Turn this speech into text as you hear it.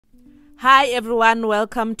Hi everyone,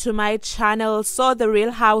 welcome to my channel. So the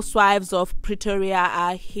real housewives of Pretoria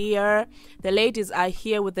are here. The ladies are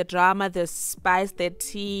here with the drama, the spice, the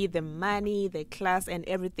tea, the money, the class and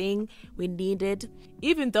everything we needed.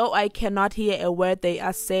 Even though I cannot hear a word they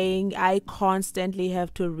are saying, I constantly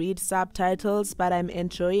have to read subtitles, but I'm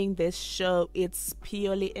enjoying this show. It's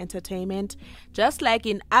purely entertainment. Just like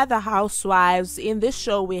in other housewives, in this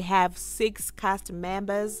show we have 6 cast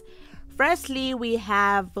members. Firstly, we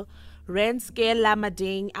have Renske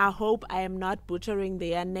Lamading. I hope I am not butchering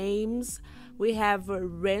their names. We have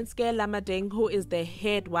Renske Lamading, who is the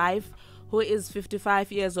head wife, who is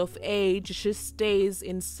 55 years of age. She stays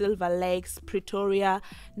in Silver Lakes, Pretoria.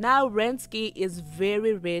 Now Renske is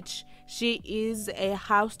very rich. She is a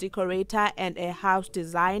house decorator and a house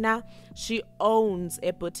designer. She owns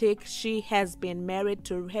a boutique. She has been married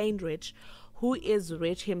to Heinrich, who is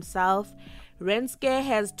rich himself. Renske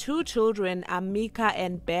has 2 children, Amika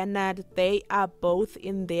and Bernard. They are both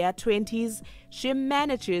in their 20s. She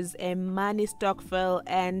manages a money Stockville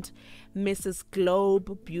and Mrs.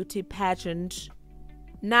 Globe beauty pageant.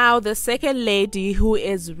 Now, the second lady who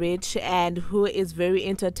is rich and who is very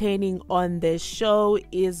entertaining on the show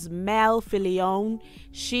is Mel Filion.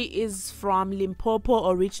 She is from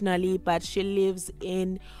Limpopo originally, but she lives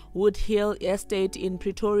in Woodhill Estate in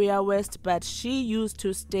Pretoria West, but she used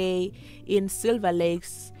to stay in Silver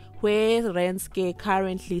Lakes, where Renske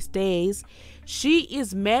currently stays. She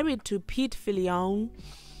is married to Pete Filion.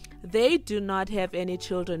 They do not have any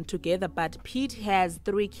children together, but Pete has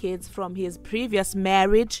 3 kids from his previous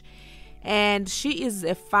marriage, and she is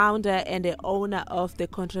a founder and the owner of the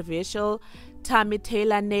controversial Tammy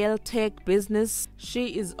Taylor nail tech business.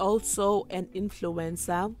 She is also an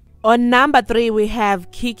influencer. On number 3, we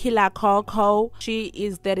have Kiki La Coco. She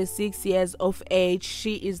is 36 years of age.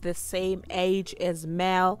 She is the same age as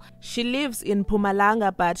Mel. She lives in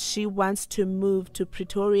Mpumalanga, but she wants to move to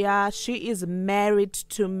Pretoria. She is married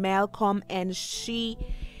to Malcolm and she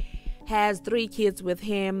has 3 kids with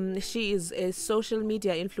him. She is a social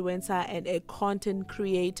media influencer and a content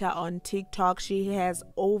creator on TikTok. She has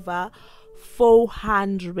over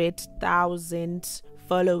 400,000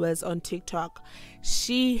 followers on TikTok.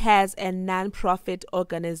 She has a non-profit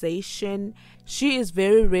organization. She is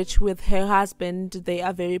very rich with her husband. They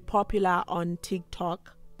are very popular on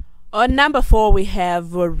TikTok. On number 4, we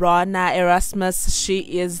have Rona Erasmus. She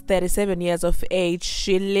is 37 years of age.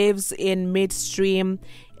 She lives in Midstream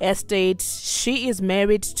Estate. She is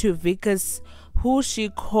married to Vickers, who she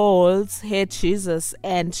calls her Jesus,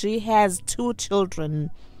 and she has 2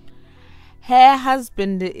 children. Her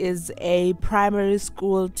husband is a primary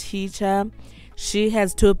school teacher. She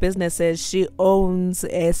has 2 businesses. She owns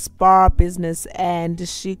a spa business and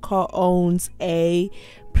she co-owns a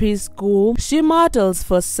preschool. She models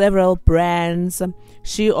for several brands.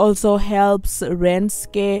 She also helps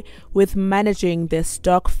Renske with managing the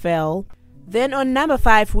Stockville. Then on number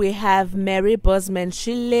 5, we have Mary Bosman.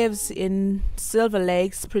 She lives in Silver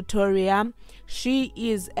Lakes, Pretoria. She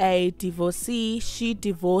is a divorcee. She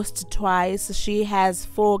divorced twice. She has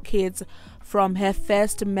 4 kids from her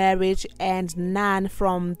first marriage and none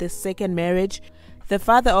from the second marriage. The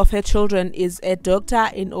father of her children is a doctor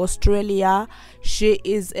in Australia. She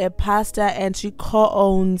is a pastor and she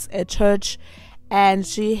co-owns a church and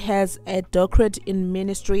she has a doctorate in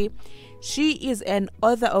ministry. She is an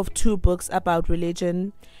author of 2 books about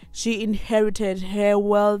religion. She inherited her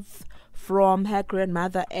wealth from her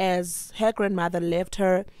grandmother, as her grandmother left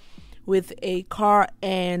her with a car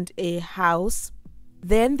and a house.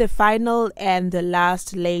 Then the final and the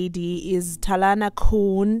last lady is Talana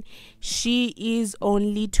Kuhn. She is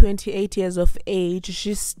only 28 years of age.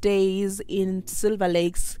 She stays in Silver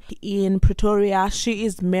Lakes in Pretoria. She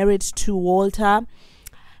is married to Walter.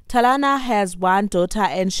 Talana has 1 daughter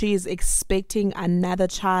and she is expecting another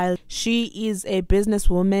child. She is a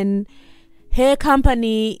businesswoman. Her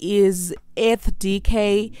company is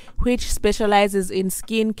EarthDK, which specializes in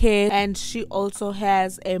skincare, and she also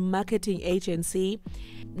has a marketing agency.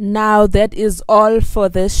 Now that is all for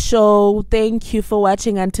this show. Thank you for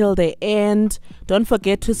watching until the end. Don't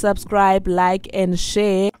forget to subscribe, like and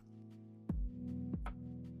share.